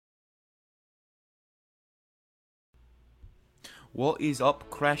What is up,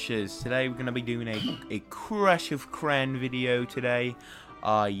 Crashers? Today we're gonna be doing a Crash of Cran video today.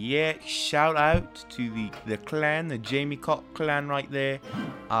 Yeah, shout out to the clan, the Jamie Cock clan right there.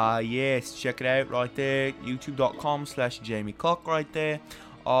 Yes, check it out right there, youtube.com/Jamie Cock right there.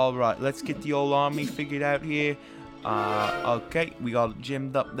 Alright, let's get the old army figured out here. Okay, we got it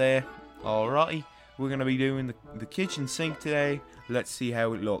gymmed up there. Alrighty, we're gonna be doing the kitchen sink today. Let's see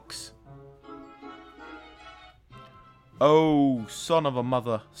how it looks. Oh, son of a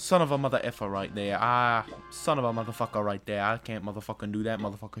mother effer right there. Son of a motherfucker right there. I can't motherfucking do that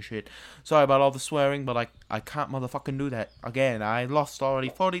motherfucker shit. Sorry about all the swearing, but I can't motherfucking do that. Again, I lost already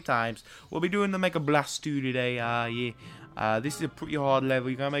 40 times. We'll be doing the Mega Blast 2 today. Yeah. This is a pretty hard level.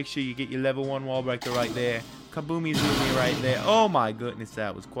 You gotta make sure you get your level 1 wall breaker right there. Kaboomy zoomy right there. Oh my goodness,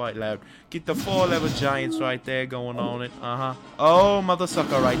 that was quite loud. Get the 4 level giants right there going on it. Oh, mother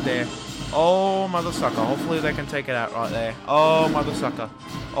sucker right there. Oh, mother sucker. Hopefully they can take it out right there. Oh, mother sucker.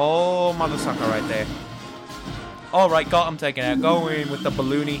 Oh, mother sucker right there. Alright, got him taken out. Go in with the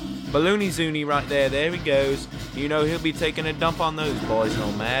balloony zoonie right there. There he goes. You know he'll be taking a dump on those boys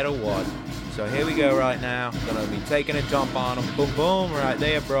no matter what. So here we go right now. Gonna be taking a dump on them. Boom, boom, right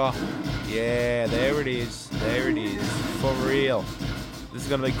there, bro. Yeah, there it is. There it is. For real. This is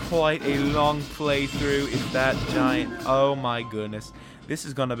gonna be quite a long playthrough if that giant... Oh my goodness. This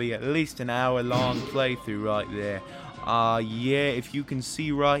is gonna be at least an hour long playthrough right there. Yeah, if you can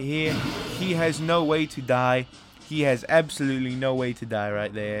see right here, he has no way to die. He has absolutely no way to die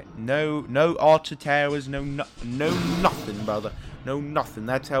right there. No archer towers, no nothing, brother. No nothing.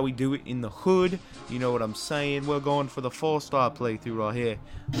 That's how we do it in the hood. You know what I'm saying? We're going for the 4-star playthrough right here.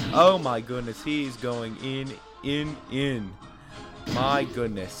 Oh my goodness, he is going in. My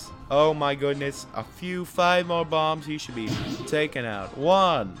goodness. Oh my goodness. 5 more bombs. He should be taken out.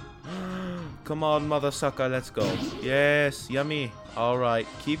 1. Come on, mother sucker. Let's go. Yes, yummy. Alright,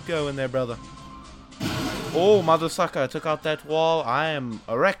 keep going there, brother. Oh, mother sucker. Took out that wall. I am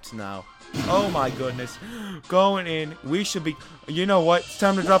erect now. Oh my goodness. Going in. We should be... You know what? It's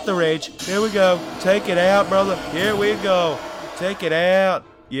time to drop the rage. Here we go. Take it out, brother. Here we go. Take it out.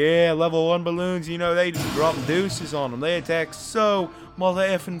 Yeah, level 1 balloons. You know, they just drop deuces on them. They attack so mother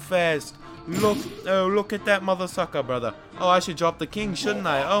effing fast. Look at that mother sucker, brother. Oh, I should drop the king, shouldn't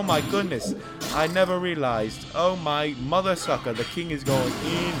I? Oh my goodness. I never realized. Oh my mother sucker. The king is going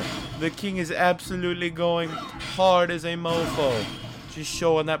in. The king is absolutely going hard as a mofo. Just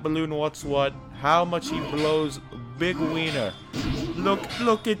showing that balloon what's what. How much he blows. Big wiener.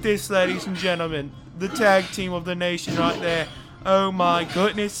 Look at this, ladies and gentlemen. The tag team of the nation right there. Oh my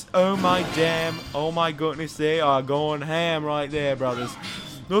goodness. Oh my damn. Oh my goodness. They are going ham right there, brothers.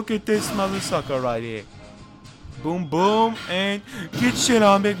 Look at this mother sucker right here. Boom, boom. And get shit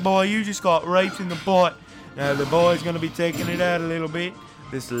on, big boy. You just got raped in the butt. Now the boy's going to be taking it out a little bit.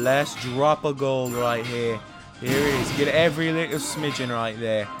 This last drop of gold right here. Here it is. Get every little smidgen right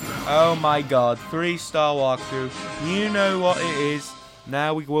there. Oh my god. 3-star walkthrough. You know what it is.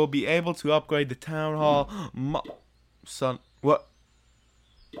 Now we will be able to upgrade the town hall. Son. What?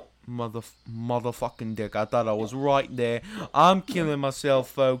 Motherfucking dick. I thought I was right there. I'm killing myself,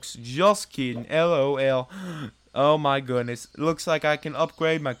 folks. Just kidding. LOL. Oh my goodness. Looks like I can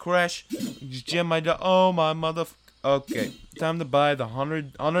upgrade my crash. Gem my... Oh my motherfucker. Okay, time to buy the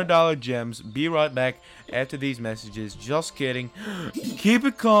 $100 gems. Be right back after these messages. Just kidding. Keep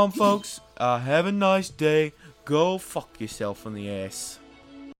it calm, folks. Have a nice day. Go fuck yourself in the ass.